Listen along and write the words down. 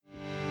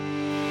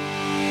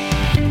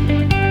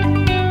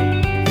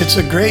It's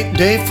a great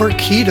day for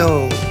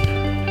keto.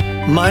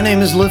 My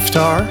name is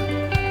Liftar,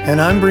 and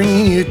I'm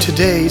bringing you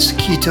today's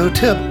keto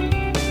tip.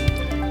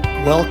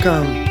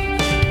 Welcome.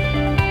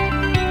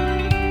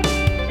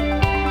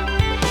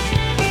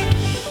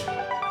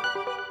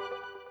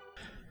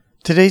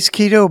 Today's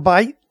keto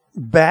bite,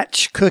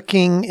 batch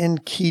cooking in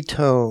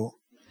keto.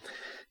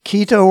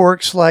 Keto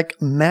works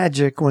like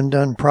magic when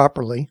done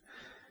properly.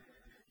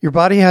 Your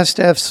body has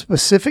to have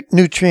specific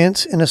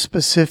nutrients in a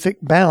specific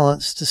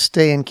balance to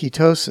stay in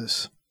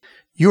ketosis.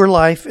 Your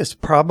life is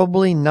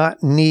probably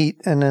not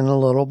neat and in a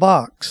little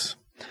box.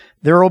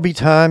 There will be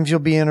times you'll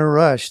be in a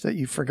rush that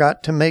you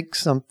forgot to make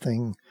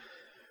something.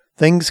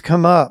 Things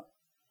come up.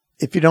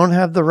 If you don't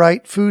have the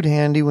right food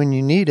handy when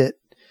you need it,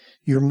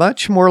 you're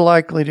much more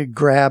likely to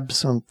grab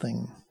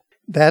something.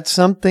 That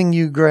something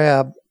you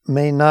grab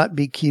may not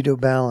be keto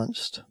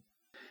balanced.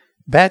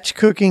 Batch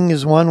cooking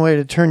is one way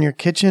to turn your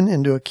kitchen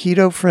into a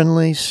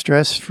keto-friendly,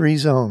 stress-free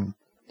zone.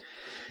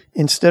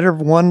 Instead of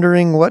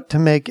wondering what to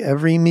make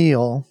every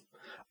meal,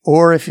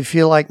 or if you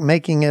feel like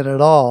making it at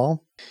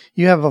all,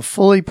 you have a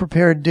fully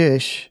prepared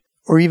dish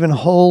or even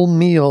whole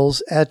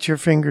meals at your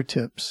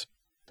fingertips.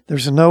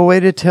 There's no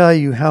way to tell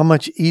you how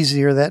much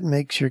easier that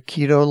makes your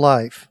keto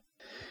life.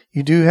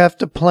 You do have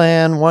to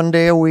plan one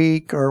day a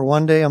week or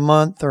one day a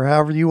month or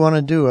however you want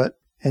to do it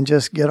and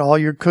just get all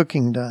your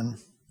cooking done.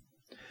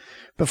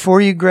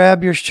 Before you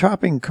grab your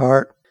shopping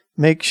cart,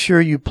 make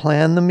sure you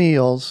plan the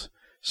meals,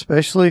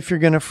 especially if you're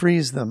going to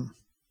freeze them.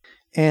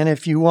 And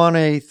if you want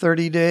a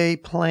 30-day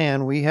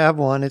plan, we have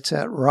one. It's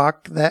at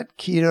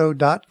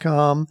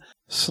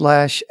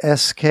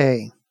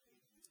rockthatketo.com/SK.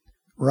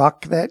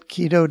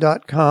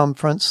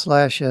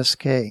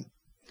 rockthatketo.com/SK.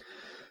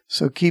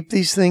 So keep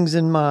these things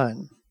in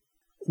mind.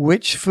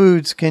 Which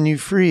foods can you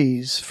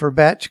freeze for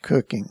batch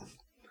cooking?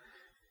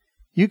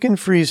 You can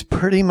freeze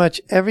pretty much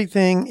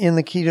everything in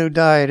the keto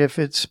diet if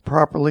it's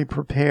properly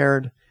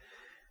prepared.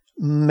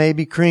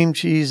 Maybe cream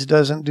cheese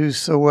doesn't do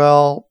so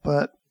well,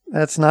 but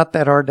that's not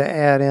that hard to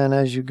add in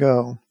as you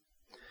go.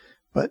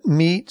 But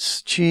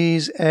meats,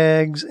 cheese,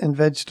 eggs, and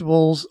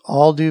vegetables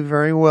all do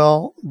very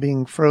well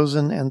being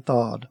frozen and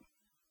thawed.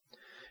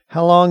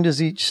 How long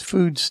does each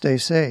food stay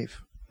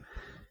safe?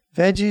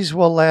 Veggies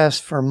will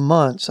last for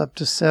months, up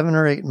to 7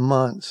 or 8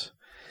 months,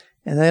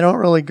 and they don't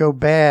really go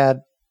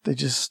bad. They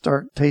just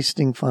start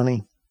tasting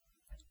funny.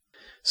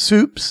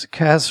 Soups,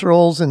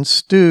 casseroles, and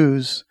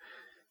stews,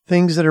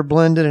 things that are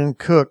blended and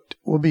cooked,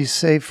 will be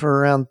safe for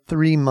around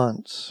 3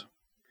 months.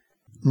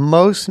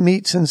 Most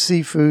meats and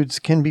seafoods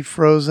can be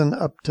frozen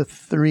up to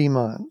 3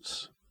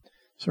 months.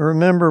 So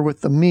remember,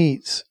 with the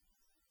meats,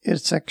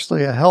 it's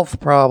actually a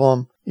health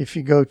problem if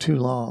you go too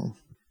long.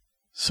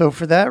 So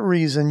for that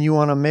reason, you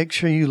want to make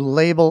sure you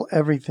label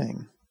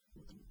everything.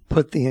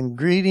 Put the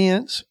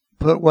ingredients,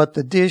 put what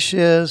the dish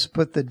is,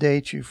 put the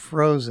date you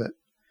froze it.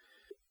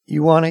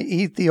 You want to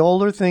eat the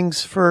older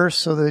things first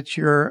so that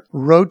you're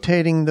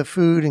rotating the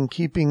food and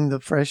keeping the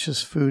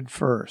freshest food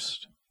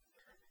first.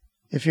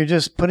 If you're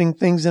just putting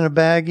things in a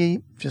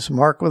baggie, just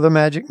mark with a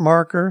magic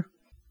marker.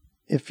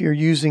 If you're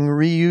using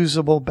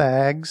reusable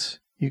bags,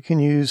 you can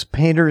use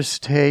painter's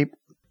tape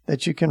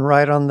that you can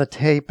write on the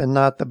tape and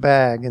not the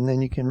bag, and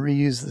then you can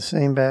reuse the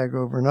same bag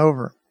over and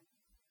over.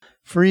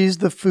 Freeze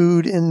the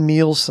food in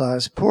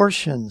meal-sized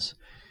portions.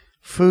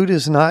 Food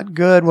is not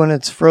good when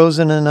it's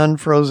frozen and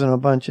unfrozen a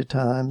bunch of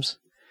times.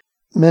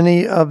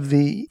 Many of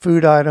the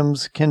food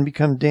items can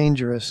become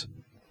dangerous.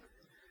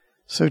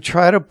 So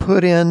try to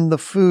put in the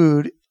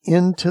food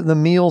into the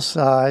meal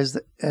size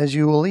as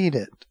you will eat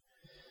it.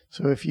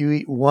 So if you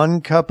eat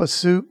 1 cup of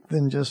soup,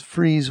 then just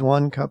freeze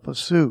 1 cup of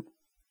soup.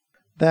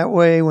 That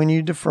way, when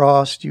you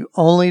defrost, you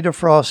only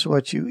defrost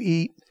what you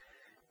eat.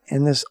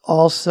 And this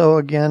also,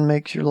 again,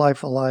 makes your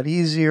life a lot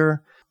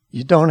easier.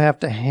 You don't have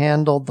to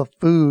handle the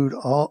food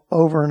all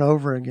over and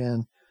over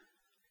again.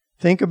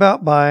 Think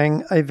about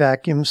buying a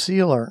vacuum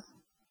sealer.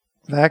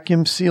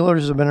 Vacuum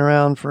sealers have been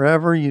around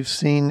forever. You've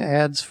seen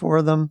ads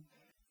for them.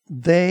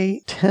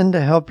 They tend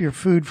to help your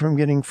food from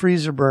getting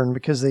freezer burn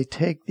because they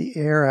take the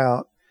air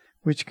out,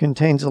 which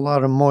contains a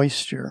lot of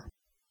moisture.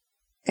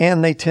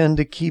 And they tend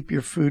to keep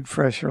your food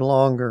fresher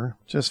longer,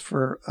 just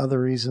for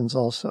other reasons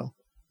also.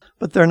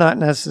 But they're not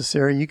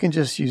necessary. You can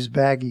just use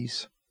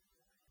baggies.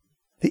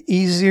 The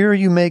easier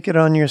you make it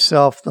on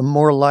yourself, the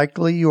more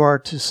likely you are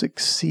to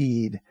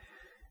succeed.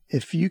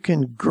 If you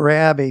can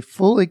grab a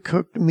fully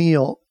cooked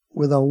meal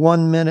with a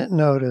 1-minute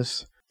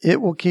notice, it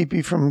will keep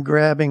you from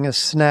grabbing a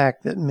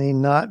snack that may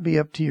not be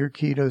up to your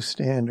keto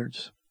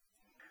standards.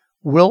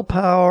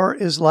 Willpower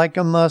is like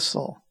a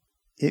muscle.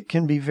 It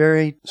can be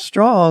very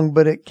strong,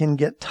 but it can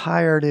get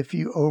tired if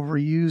you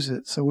overuse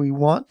it. So we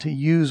want to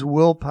use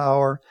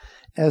willpower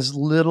as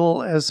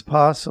little as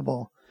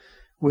possible.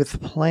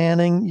 With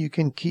planning, you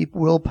can keep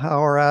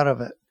willpower out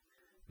of it,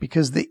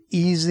 because the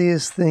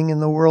easiest thing in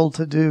the world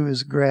to do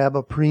is grab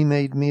a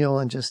pre-made meal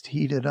and just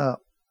heat it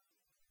up.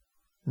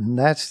 And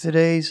that's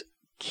today's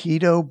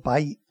Keto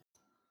Bite.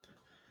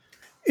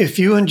 If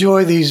you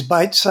enjoy these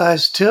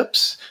bite-sized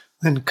tips,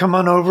 then come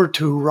on over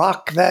to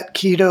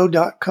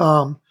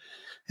rockthatketo.com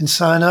and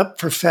sign up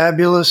for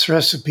fabulous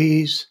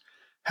recipes,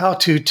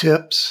 how-to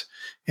tips,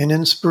 and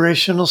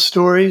inspirational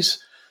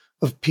stories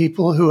of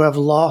people who have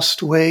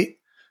lost weight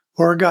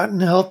or gotten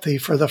healthy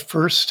for the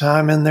first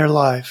time in their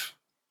life.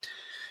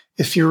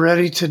 If you're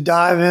ready to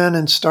dive in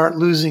and start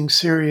losing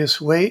serious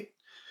weight,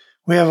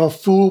 we have a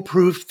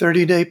foolproof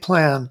 30-day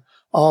plan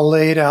all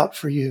laid out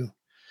for you.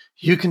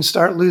 You can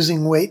start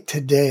losing weight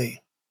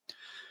today.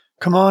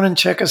 Come on and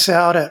check us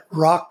out at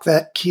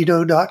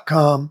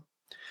rockthatketo.com,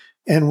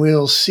 and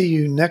we'll see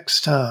you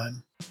next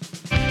time.